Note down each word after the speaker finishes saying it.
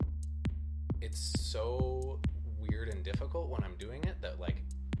it's so weird and difficult when I'm doing it that like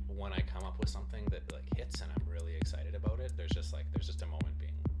when I come up with something that like hits and I'm really excited about it, there's just a moment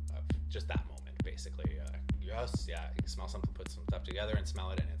being of just that moment basically. You smell something, put some stuff together and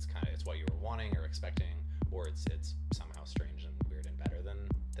smell it, and it's what you were wanting or expecting, or it's somehow strange and weird and better than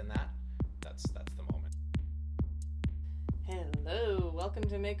that. That's the moment. Hello, welcome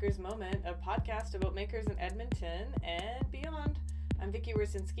to Maker's Moment, a podcast about makers in Edmonton and beyond. I'm Vicky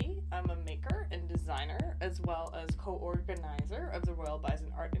Roszinski. I'm a maker and designer, as well as co-organizer of the Royal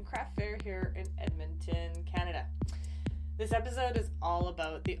Bison Art and Craft Fair here in Edmonton, Canada. This episode is all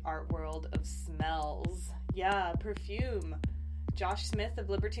about the art world of smells. Yeah, perfume. Josh Smith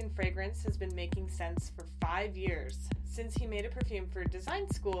of Libertine Fragrance has been making scents for 5 years, since he made a perfume for a design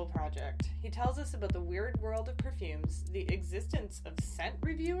school project. He tells us about the weird world of perfumes, the existence of scent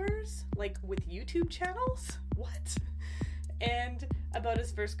reviewers, like with YouTube channels? What? And about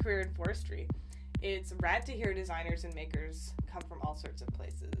his first career in forestry. It's rad to hear designers and makers come from all sorts of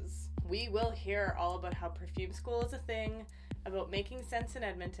places. We will hear all about how perfume school is a thing, about making scents in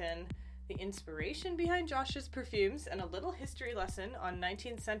Edmonton, the inspiration behind Josh's perfumes, and a little history lesson on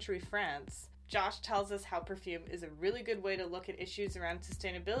 19th century France. Josh tells us how perfume is a really good way to look at issues around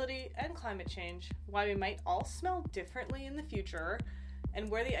sustainability and climate change, why we might all smell differently in the future, and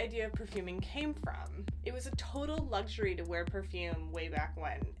where the idea of perfuming came from. It was a total luxury to wear perfume way back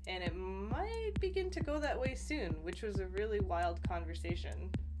when, and it might begin to go that way soon, which was a really wild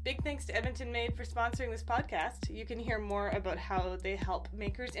conversation. Big thanks to Edmonton Made for sponsoring this podcast. You can hear more about how they help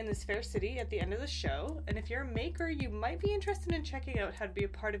makers in this fair city at the end of the show. And if you're a maker, you might be interested in checking out how to be a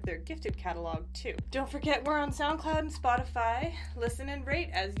part of their gifted catalog too. Don't forget we're on SoundCloud and Spotify. Listen and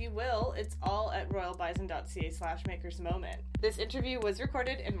rate as you will. It's all at royalbison.ca/makersmoment. This interview was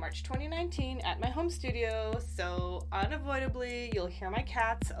recorded in March 2019 at my home studio, so unavoidably you'll hear my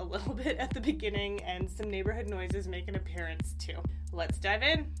cats a little bit at the beginning and some neighborhood noises make an appearance too. Let's dive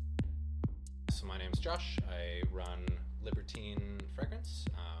in. So my name's Josh. I run Libertine Fragrance,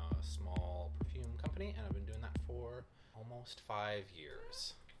 a small perfume company, and I've been doing that for almost 5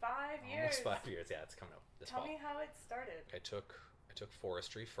 years. 5 years? Almost 5 years, yeah, it's coming up this fall. Tell me how it started. I took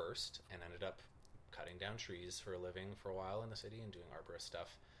forestry first and ended up cutting down trees for a living for a while in the city and doing arborist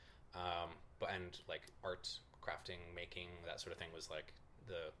stuff. And like art, crafting, making, that sort of thing was like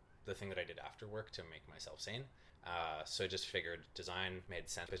the thing that I did after work to make myself sane. So I just figured design made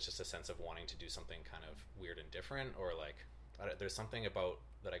sense. It's just a sense of wanting to do something kind of weird and different, or like there's something about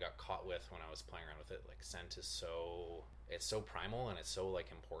that I got caught with when I was playing around with it. Like scent is it's so primal and it's so like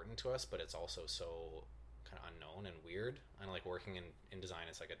important to us, but it's also so kind of unknown and weird. And like working in design,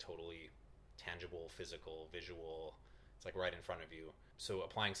 it's like a totally tangible, physical, visual. It's like right in front of you. So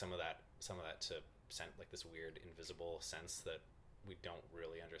applying some of that to scent, like this weird invisible sense that we don't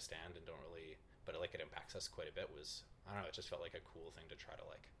really understand and don't really, but like it impacts us quite a bit, was, I don't know, it just felt like a cool thing to try to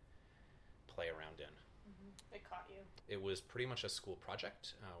like play around in. Mm-hmm. It caught you. It was pretty much a school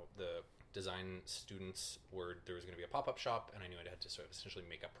project. The design students there was going to be a pop-up shop, and I knew I had to sort of essentially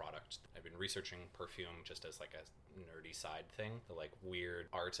make a product. I've been researching perfume just as like a nerdy side thing, the like weird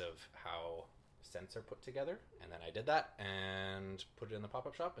art of how scents are put together, and then I did that and put it in the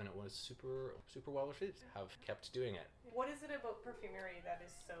pop-up shop, and it was super well received. Have kept doing it. What is it about perfumery that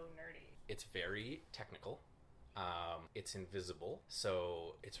is so nerdy? It's very technical. It's invisible,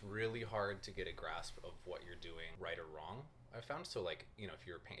 so it's really hard to get a grasp of what you're doing, right or wrong, I've found. So like, you know, if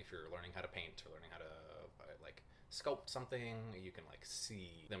you're learning how to paint or learning how to like sculpt something, you can like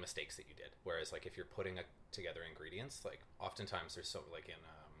see the mistakes that you did. Whereas like if you're putting together ingredients, like oftentimes there's so like in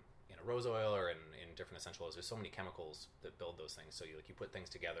a rose oil or in different essential oils, there's so many chemicals that build those things. So you put things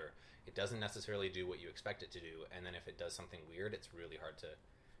together, it doesn't necessarily do what you expect it to do, and then if it does something weird, it's really hard to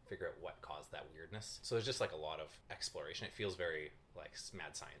figure out what caused that weirdness. So there's just like a lot of exploration. It feels very like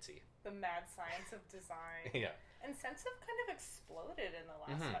mad sciencey. The mad science of design. Yeah. And scents have kind of exploded in the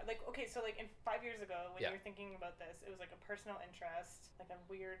last like, okay, so like 5 years ago when you were thinking about this, it was like a personal interest, like a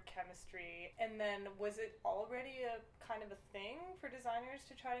weird chemistry, and then was it already a kind of a thing for designers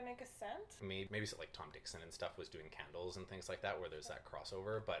to try to make a scent? Maybe so, like Tom Dixon and stuff was doing candles and things like that where there's that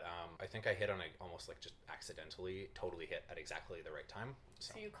crossover, but I think I hit on it almost like just accidentally, totally hit at exactly the right time.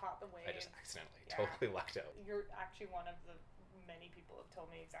 So you caught the wave. I just accidentally totally lucked out. You're actually one of the many people have told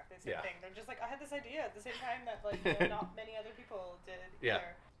me exactly the same thing. They're just like, I had this idea at the same time that like not many other people did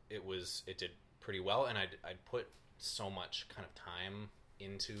either. It did pretty well, and I'd put so much kind of time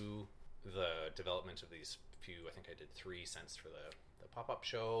into the development of these few, I think I did 3 scents for the pop-up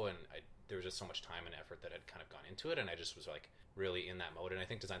show, and there was just so much time and effort that had kind of gone into it, and I just was like really in that mode. And I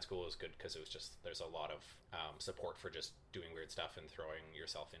think design school was good because it was just, there's a lot of support for just doing weird stuff and throwing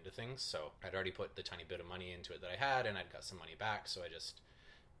yourself into things. So I'd already put the tiny bit of money into it that I had, and I'd got some money back, so I just,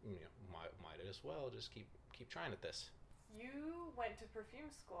 might as well just keep trying at this. You went to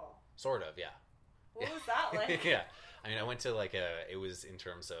perfume school. Sort of, yeah. What was that like? Yeah. I mean, I went to it was in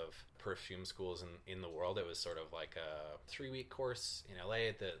terms of perfume schools in the world, it was sort of like a 3-week course in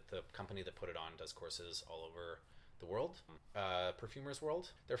LA. The company that put it on does courses all over the world. Perfumers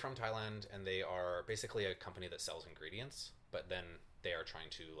World. They're from Thailand, and they are basically a company that sells ingredients, but then they are trying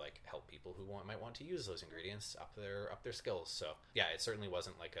to like help people who might want to use those ingredients up their skills. So yeah, it certainly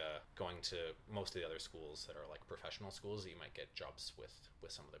wasn't like going to most of the other schools that are like professional schools that you might get jobs with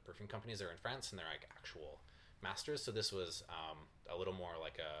some of the perfume companies. They're in France, and they're like actual masters. So this was a little more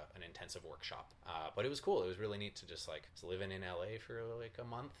like an intensive workshop, but it was cool. It was really neat to just like live in LA for like a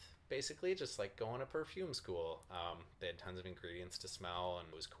month, basically just like going to perfume school. They had tons of ingredients to smell,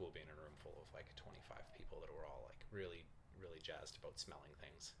 and it was cool being in a room full of like 25 people that were all like really jazzed about smelling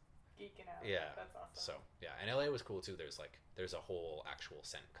things. Geeking out. Yeah. That's awesome. So yeah, and LA was cool too. There's a whole actual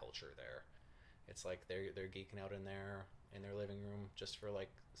scent culture there. It's like they're geeking out in their living room just for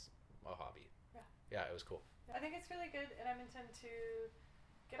like a hobby. Yeah. Yeah, it was cool. I think it's really good in Edmonton to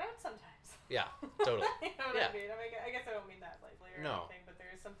get out sometimes. Yeah, totally. You know what I mean? I guess I don't mean that lightly or No. anything, but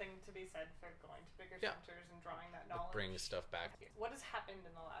there is something to be said for going to bigger Yeah. centers and drawing that Like knowledge. bring stuff back. What has happened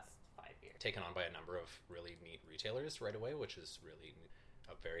in the last 5 years? Taken on by a number of really neat retailers right away, which is really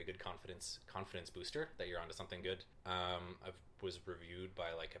a very good confidence booster that you're onto something good. I was reviewed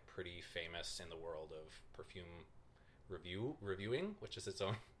by like a pretty famous in the world of perfume reviewing, which is its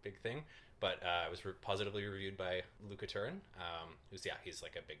own big thing. But I was positively reviewed by Luca Turin, he's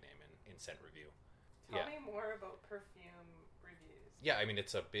like a big name in scent review. Tell me more about perfume reviews. Yeah, I mean,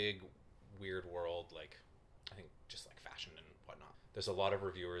 it's a big, weird world, like, I think just like fashion and whatnot. There's a lot of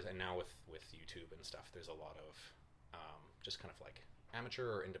reviewers, and now with YouTube and stuff, there's a lot of just kind of like amateur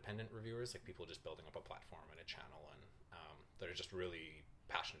or independent reviewers, like people just building up a platform and a channel, and that are just really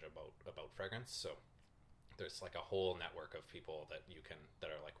passionate about fragrance. So there's like a whole network of people that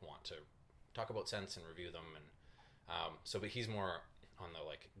are like want to talk about scents and review them, and but he's more on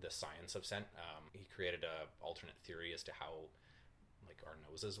the science of scent. He created a alternate theory as to how like our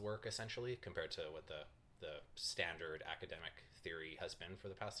noses work, essentially, compared to what the standard academic theory has been for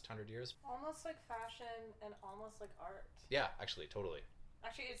the past 100 years. Almost like fashion and almost like art. Yeah, actually, totally.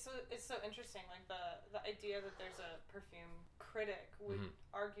 Actually, it's so interesting. Like the idea that there's a perfume critic would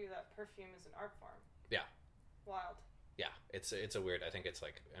argue that perfume is an art form. Yeah. Wild. Yeah, it's a weird. I think it's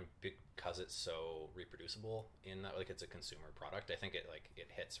like, and because it's so reproducible in that, like, it's a consumer product. I think it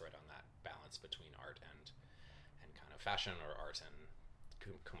hits right on that balance between art and kind of fashion, or art and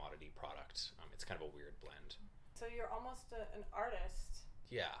commodity product. It's kind of a weird blend. So you're almost an artist.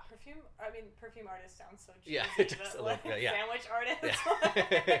 Yeah. Perfume artist sounds so cheesy. Yeah, it does a little bit, yeah. Sandwich artist.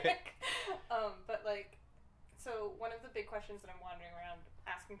 Yeah. But like, so one of the big questions that I'm wandering around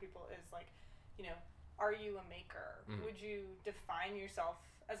asking people is like, are you a maker? Mm-hmm. Would you define yourself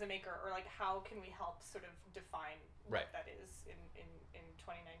as a maker, or like how can we help sort of define what that is in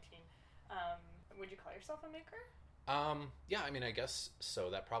 2019? Would you call yourself a maker? Yeah, I mean, I guess so.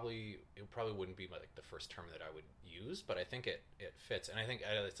 It probably wouldn't be like the first term that I would use, but I think it fits. And I think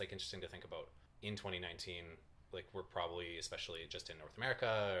it's like interesting to think about in 2019, like we're probably, especially just in North America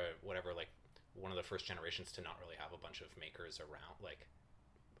or whatever, like one of the first generations to not really have a bunch of makers around. Like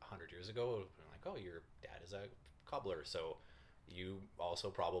 100 years ago, like, oh, your dad is a cobbler, so you also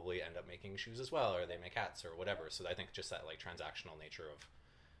probably end up making shoes as well, or they make hats or whatever. So I think just that like transactional nature of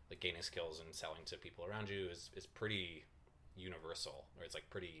like gaining skills and selling to people around you is pretty universal, or it's like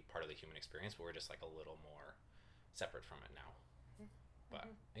pretty part of the human experience, but we're just like a little more separate from it now.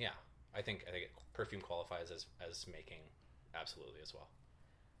 But yeah, I think perfume qualifies as making, absolutely, as well.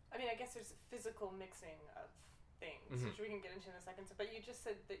 I mean, I guess there's physical mixing of things, which we can get into in a second. But you just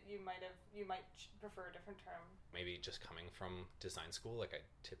said that you might prefer a different term. Maybe just coming from design school, like I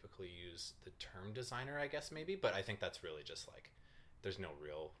typically use the term designer, I guess, maybe, but I think that's really just like, there's no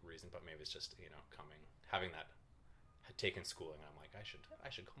real reason, but maybe it's just, having that, taken schooling, I'm like, I should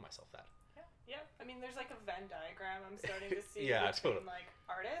call myself that. Yeah. I mean, there's like a Venn diagram I'm starting to see between like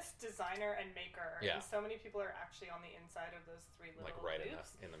artist, designer, and maker. Yeah. And so many people are actually on the inside of those three little right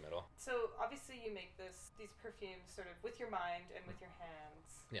loops. in the middle. So obviously you make these perfumes sort of with your mind and with your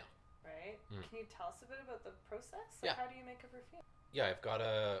hands. Yeah. Right? Can you tell us a bit about the process? Like, how do you make a perfume? Yeah, I've got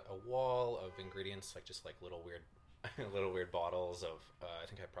a wall of ingredients, like just like little weird bottles of, I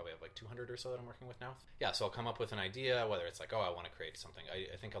think I probably have like 200 or so that I'm working with now. Yeah, so I'll come up with an idea, whether it's like, oh, I want to create something.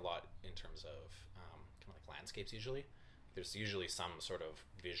 I think a lot in terms of kind of like landscapes usually. There's usually some sort of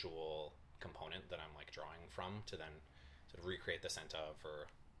visual component that I'm like drawing from to then sort of recreate the scent of,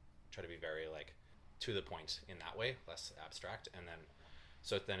 or try to be very like to the point in that way, less abstract. And then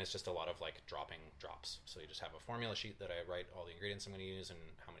so then it's just a lot of like dropping drops. So you just have a formula sheet that I write all the ingredients I'm going to use and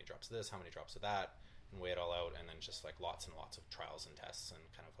how many drops of this, how many drops of that, and weigh it all out. And then just like lots and lots of trials and tests, and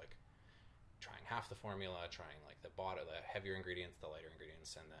kind of like trying half the formula, trying like the heavier ingredients, the lighter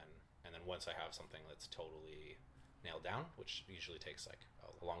ingredients, and then once I have something that's totally nailed down, which usually takes like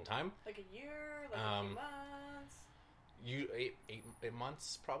a long time, like a year, like a few months. 8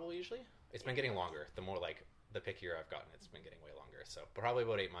 months probably. Usually it's been getting longer the more like the pickier I've gotten. It's been getting way longer, so probably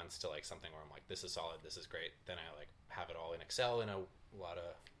about 8 months to like something where I'm like, this is solid, this is great. Then I like have it all in Excel, in a lot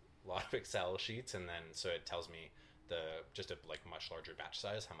of Excel sheets, and then so it tells me just a like much larger batch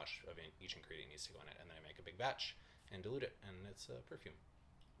size, how much of each ingredient needs to go in it, and then I make a big batch and dilute it, and it's a perfume.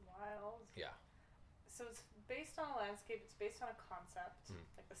 Wild. Yeah. So it's based on a landscape, it's based on a concept,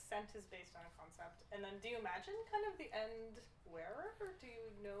 like the scent is based on a concept, and then do you imagine kind of the end wearer, or do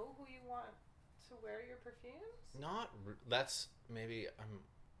you know who you want to wear your perfumes? That's maybe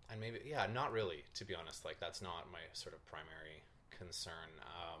not really, to be honest. Like that's not my sort of primary concern,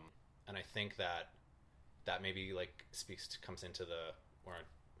 and I think that maybe like comes into the where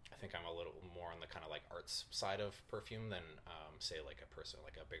I think I'm a little more on the kind of like arts side of perfume than say like a person,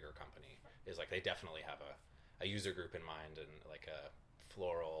 like a bigger company is. Like they definitely have a user group in mind, and like a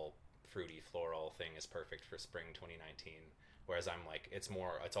fruity floral thing is perfect for spring 2019, whereas I'm like it's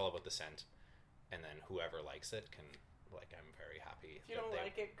all about the scent, and then whoever likes it can, like, I'm very happy. If you don't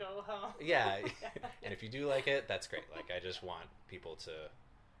like it, go home. Yeah. And if you do like it, that's great. Like I just want people to,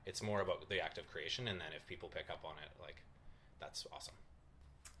 it's more about the act of creation, and then if people pick up on it, like that's awesome.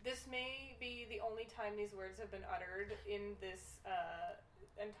 This may be the only time these words have been uttered in this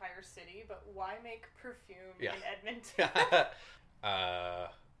entire city, but why make perfume in Edmonton?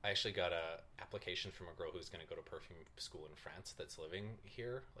 I actually got a application from a girl who's going to go to perfume school in France that's living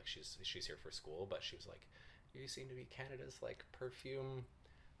here. Like she's here for school, but she was like, "You seem to be Canada's like perfume."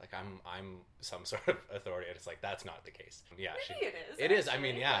 Like I'm some sort of authority, and it's like that's not the case. Yeah, maybe it is. It is. I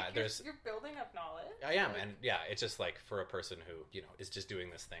mean, yeah. Like you're building up knowledge. I am, and yeah, it's just like for a person who is just doing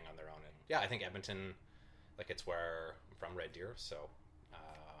this thing on their own. And yeah, I think Edmonton, like it's where I'm from, Red Deer, so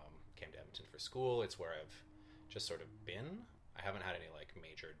came to Edmonton for school. It's where I've just sort of been. I haven't had any like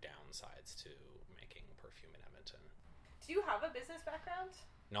major downsides to making perfume in Edmonton. Do you have a business background?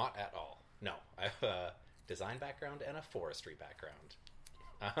 Not at all. No, I have a design background and a forestry background.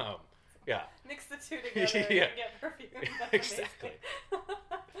 Yeah. Mix the two together and get perfume. Exactly.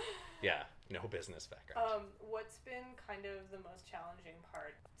 Yeah, no business background. What's been kind of the most challenging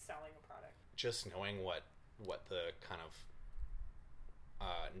part selling a product? Just knowing what the kind of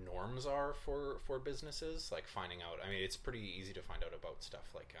norms are for businesses, like finding out. I mean, it's pretty easy to find out about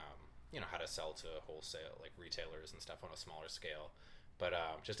stuff like how to sell to wholesale, like retailers and stuff on a smaller scale. But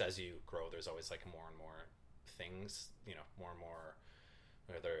just as you grow, there's always like more and more things, more and more,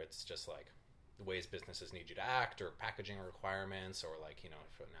 whether it's just like the ways businesses need you to act, or packaging requirements, or like if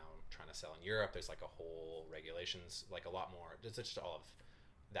now I'm trying to sell in Europe, there's like a whole regulations, like a lot more. It's just all of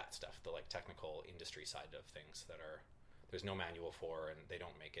that stuff, the like technical industry side of things that there's no manual for, and they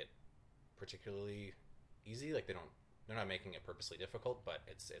don't make it particularly easy. Like they're not making it purposely difficult, but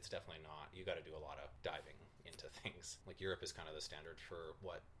it's definitely not. You got to do a lot of diving into things. Like Europe is kind of the standard for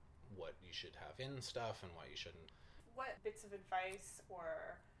what you should have in stuff and what you shouldn't. What bits of advice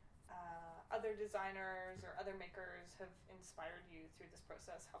or other designers or other makers have inspired you through this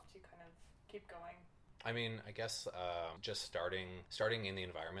process, helped you kind of keep going? I mean, I guess just starting in the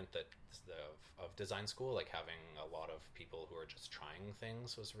environment of design school, like having a lot of people who are just trying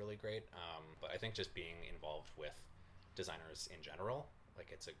things was really great. But I think just being involved with designers in general,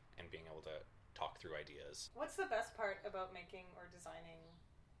 like and being able to talk through ideas. What's the best part about making or designing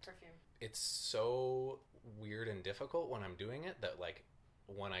perfume? It's so weird and difficult when I'm doing it that like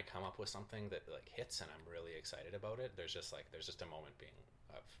when I come up with something that like hits and I'm really excited about it, there's just a moment being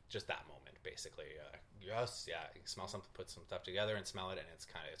of just that moment basically. You smell something, put some stuff together and smell it, and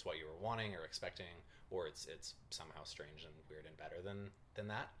it's what you were wanting or expecting, or it's somehow strange and weird and better than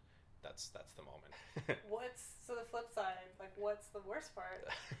that. That's the moment. So the flip side, like what's the worst part?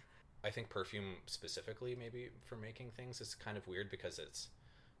 I think perfume specifically, maybe for making things, is kind of weird because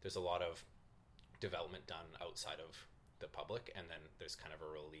there's a lot of development done outside of the public, and then there's kind of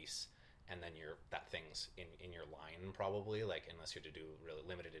a release, and then that thing's in your line probably, like, unless you're to do really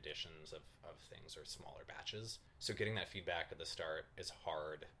limited editions of things or smaller batches. So getting that feedback at the start is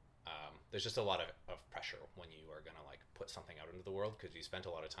hard. There's just a lot of pressure when you are going to like put something out into the world, because you spent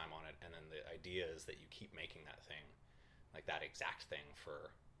a lot of time on it, and then the idea is that you keep making that thing, like that exact thing for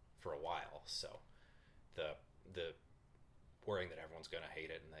a while. So the worrying that everyone's going to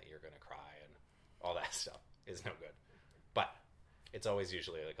hate it and that you're going to cry and all that stuff is no good. But it's always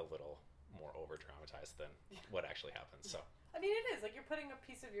usually like a little more over dramatized than what actually happens. So I mean, it is like you're putting a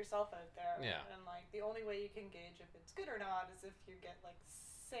piece of yourself out there, yeah. And like the only way you can gauge if it's good or not is if you get like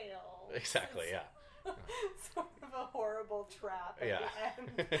sales. Exactly, yeah. Sort of a horrible trap at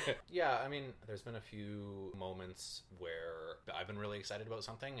the end. Yeah, I mean, there's been a few moments where I've been really excited about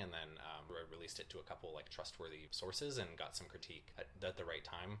something, and then I released it to a couple like trustworthy sources and got some critique at the right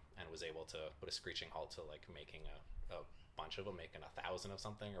time, and was able to put a screeching halt to like making a bunch of them, making 1,000 of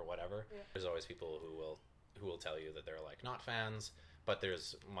something or whatever. Yeah. There's always people who will tell you that they're like not fans, but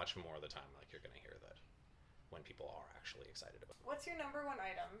there's much more of the time like you're going to hear that when people are actually excited about it. What's your number one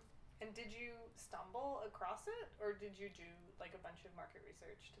item? And did you stumble across it, or did you do like a bunch of market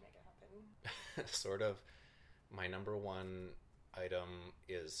research to make it happen? Sort of. My number one item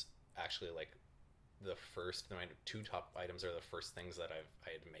is actually like my two top items are the first things that I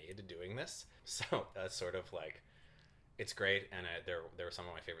had made doing this. So that's sort of like, it's great, and there were some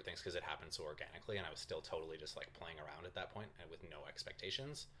of my favorite things because it happened so organically, and I was still totally just like playing around at that point and with no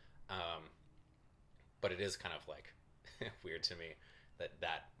expectations. But it is kind of like weird to me that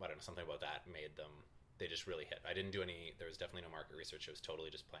I don't know, something about that made them, they just really hit. There was definitely no market research. It was totally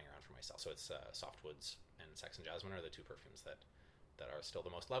just playing around for myself. So it's Softwoods and Sex and Jasmine are the two perfumes that are still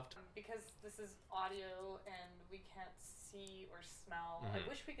the most loved. Because this is audio and we can't see or smell. Mm-hmm. I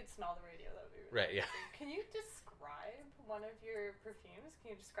wish we could smell the radio. That would be really right. Yeah. Can you describe one of your perfumes?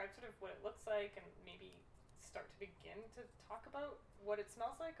 Can you describe sort of what it looks like, and maybe start to begin to talk about what it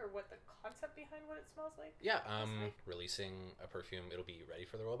smells like, or what the concept behind what it smells like? Yeah, releasing a perfume. It'll be ready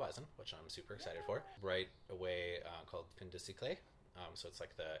for the Royal Bison, which I'm super excited for. Right away, called Fin de Cycle. So it's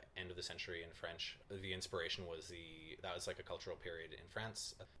like the end of the century in French. The inspiration was that was like a cultural period in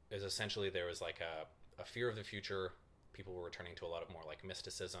France. It was essentially, there was like a fear of the future. People were returning to a lot of more like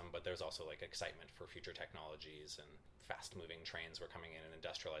mysticism, but there's also like excitement for future technologies, and fast moving trains were coming in, and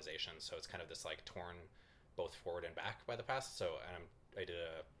industrialization. So it's kind of this like torn both forward and back by the past. So I did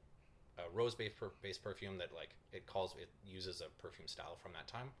a rose-based perfume that like it uses a perfume style from that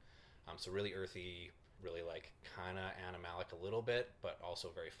time. So really earthy, really like kind of animalic a little bit, but also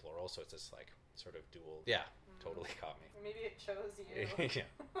very floral. So it's this like sort of dual. Yeah, totally caught me. Maybe it chose you.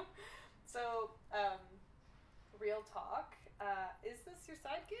 Yeah. So, real talk. Is this your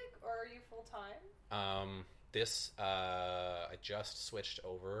side gig, or are you full time? This I just switched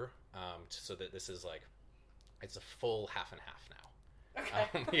over so that this is like, it's a full half and half now.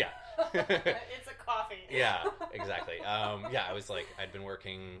 Okay. Yeah. It's a coffee. Yeah, exactly. Yeah, I was like, I'd been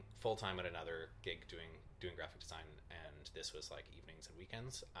working full time at another gig doing graphic design, and this was like evenings and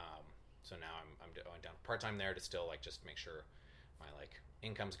weekends. So now I'm going down part time there to still like just make sure my like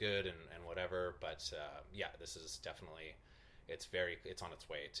income's good and whatever. But yeah, this is definitely, it's on its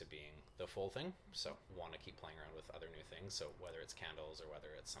way to being the full thing. So want to keep playing around with other new things. So whether it's candles or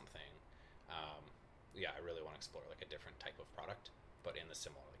whether it's something, yeah, I really want to explore like a different type of product, but in the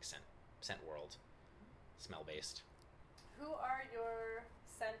similar like scent world, smell based. Who are your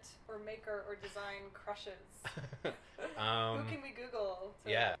scent or maker or design crushes? Who can we Google?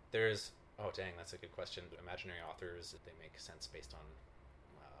 Yeah, there's, oh dang, that's a good question. Imaginary authors, they make scents based on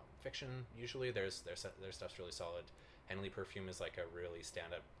fiction. Usually their stuff's really solid. Henley Perfume is like a really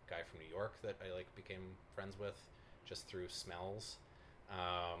stand-up guy from New York that I like became friends with just through smells.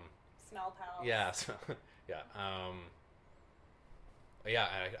 Smell pals. Yeah, so, yeah. Yeah,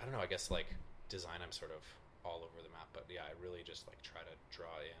 I don't know, I guess like design I'm sort of all over the map, but yeah, I really just like try to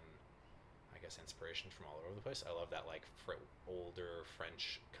draw in, I guess, inspiration from all over the place. I love that like older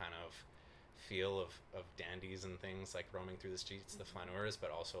French kind of feel of dandies and things like roaming through the streets, the flaneurs,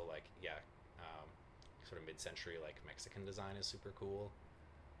 but also like, yeah, sort of mid-century like Mexican design is super cool.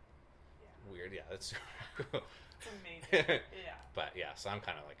 Yeah. Weird, yeah, that's super cool. It's amazing. Yeah. But yeah, so I'm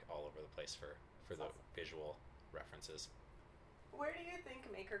kind of like all over the place for the awesome. Visual references. Where do you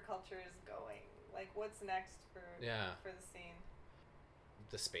think maker culture is going? Like, what's next for the scene?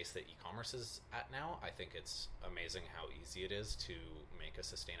 The space that e-commerce is at now, I think it's amazing how easy it is to make a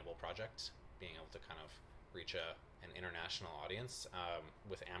sustainable project, being able to kind of reach an international audience.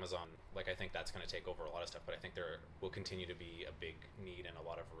 With Amazon, like, I think that's going to take over a lot of stuff, but I think there will continue to be a big need and a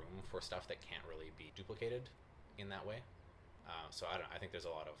lot of room for stuff that can't really be duplicated in that way. So I think there's a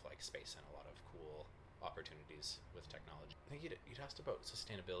lot of like space and a lot of cool opportunities with technology. I think you'd asked about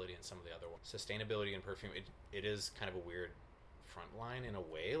sustainability and some of the other ones. Sustainability in perfume, it is kind of a weird front line in a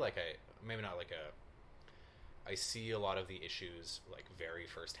way. Like I see a lot of the issues like very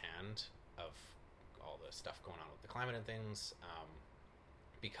firsthand of all the stuff going on with the climate and things,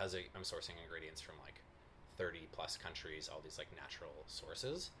 because I'm sourcing ingredients from like 30 plus countries, all these like natural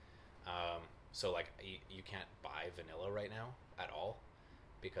sources. So like you can't buy vanilla right now at all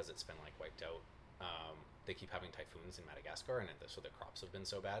because it's been like wiped out. They keep having typhoons in Madagascar, and so the crops have been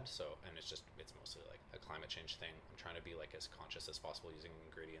so bad. So, and it's mostly like a climate change thing. I'm trying to be like as conscious as possible using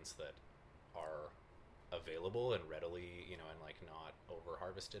ingredients that are available and readily, and like not over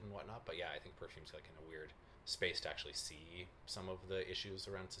harvested and whatnot. But yeah, I think perfume's like in a weird space to actually see some of the issues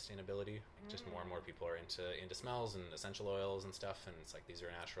around sustainability. Just more and more people are into smells and essential oils and stuff, and it's like these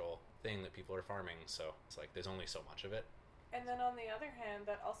are a natural thing that people are farming. So it's like there's only so much of it. And then on the other hand,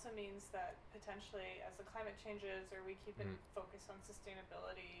 that also means that potentially as the climate changes or we keep in focus on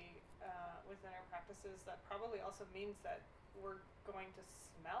sustainability within our practices, that probably also means that we're going to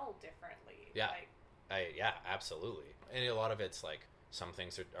smell differently. Yeah, yeah, absolutely. And a lot of it's like some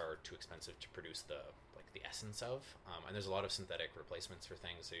things are too expensive to produce the essence of, and there's a lot of synthetic replacements for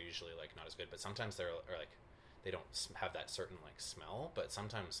things. They're usually like not as good, but sometimes they're like they don't have that certain like smell, but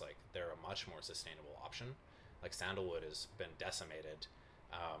sometimes like they're a much more sustainable option. Like sandalwood has been decimated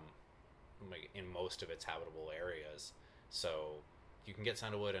in most of its habitable areas. So you can get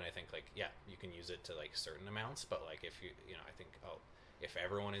sandalwood, and I think like, yeah, you can use it to like certain amounts, but like if I think if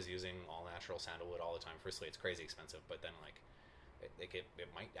everyone is using all natural sandalwood all the time, firstly, it's crazy expensive, but then like it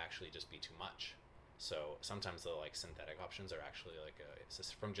might actually just be too much. So sometimes the like synthetic options are actually like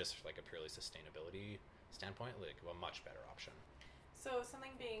from just like a purely sustainability standpoint, like a much better option. So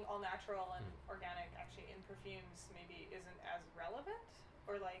something being all natural and organic actually in perfumes maybe isn't as relevant,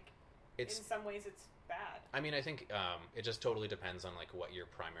 or like in some ways it's bad. I mean, I think it just totally depends on like what your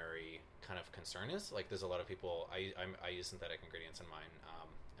primary kind of concern is. Like there's a lot of people, I use synthetic ingredients in mine,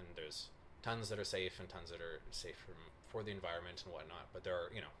 and there's tons that are safe and tons that are safe for the environment and whatnot. But there are,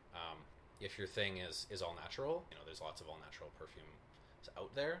 if your thing is all natural, there's lots of all natural perfume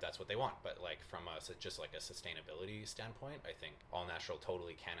out there, that's what they want. But like from just like a sustainability standpoint, I think all natural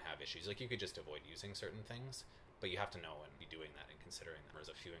totally can have issues. Like you could just avoid using certain things, but you have to know and be doing that and considering that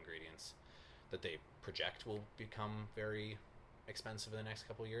there's a few ingredients that they project will become very expensive in the next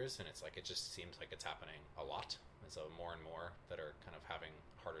couple of years, and it's like it just seems like it's happening a lot. And so more and more that are kind of having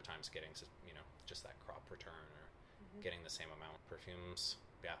harder times getting just that crop return or getting the same amount. Perfumes,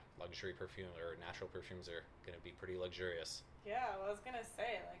 yeah, luxury perfume or natural perfumes are going to be pretty luxurious. Yeah, well, I was going to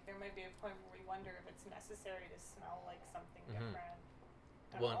say, like, there might be a point where we wonder if it's necessary to smell like something different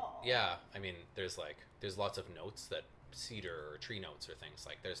at all. Yeah, I mean, there's lots of notes that cedar or tree notes or things,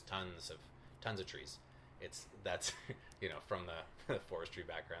 like there's tons of trees. That's from the forestry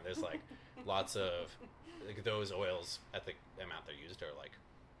background, there's like lots of like those oils at the amount they're used are like,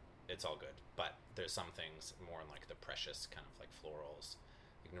 it's all good. But there's some things more in like the precious kind of like florals,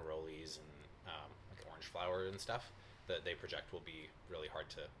 like nerolies and like orange flower and stuff that they project will be really hard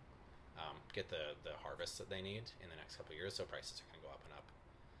to get the harvests that they need in the next couple of years. So prices are going to go up and up.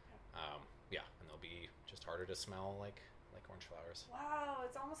 Yeah, and they'll be just harder to smell like orange flowers. Wow,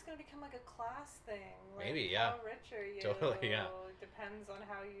 it's almost going to become like a class thing. Like, maybe, yeah. How rich are you? Totally, yeah. Depends on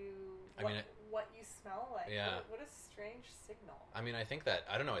how you, what you smell like. Yeah. What a strange signal. I mean, I think that,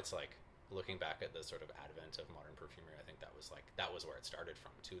 I don't know, it's like, looking back at the sort of advent of modern perfumery, I think that was where it started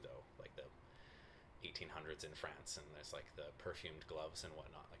from too, though. Like the 1800s in France, and there's like the perfumed gloves and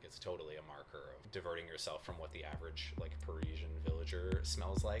whatnot. Like it's totally a marker of diverting yourself from what the average like Parisian villager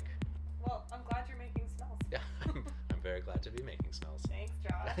smells like. Well, I'm glad you're making smells. Yeah, I'm very glad to be making smells. Thanks,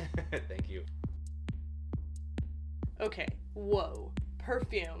 Josh. Thank you. Okay, whoa.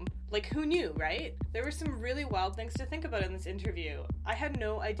 Perfume. Like, who knew, right? There were some really wild things to think about in this interview. I had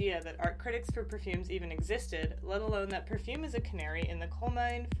no idea that art critics for perfumes even existed, let alone that perfume is a canary in the coal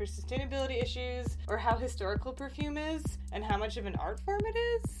mine for sustainability issues, or how historical perfume is, and how much of an art form it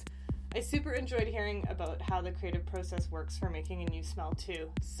is. I super enjoyed hearing about how the creative process works for making a new smell too.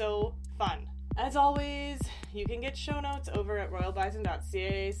 So fun. As always, you can get show notes over at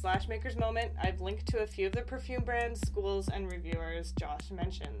royalbison.ca/makersmoment. I've linked to a few of the perfume brands, schools, and reviewers Josh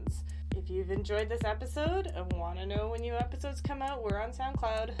mentions. If you've enjoyed this episode and want to know when new episodes come out, we're on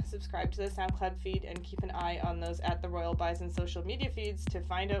SoundCloud. Subscribe to the SoundCloud feed and keep an eye on those at the Royal Bison social media feeds to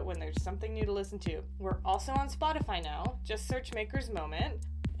find out when there's something new to listen to. We're also on Spotify now. Just search Maker's Moment.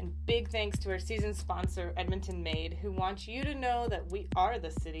 And big thanks to our season sponsor, Edmonton Made, who wants you to know that we are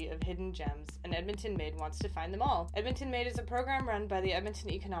the city of hidden gems, and Edmonton Made wants to find them all. Edmonton Made is a program run by the Edmonton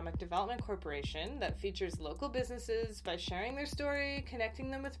Economic Development Corporation that features local businesses by sharing their story,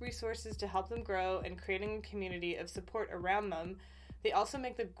 connecting them with resources to help them grow, and creating a community of support around them. They also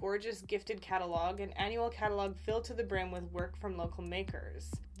make the gorgeous Gifted catalog, an annual catalog filled to the brim with work from local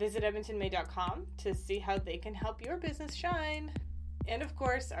makers. Visit edmontonmade.com to see how they can help your business shine. And of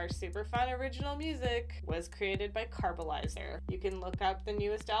course, our super fun original music was created by Carbolizer. You can look up the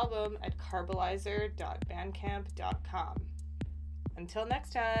newest album at carbolizer.bandcamp.com. Until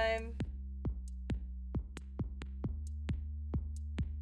next time!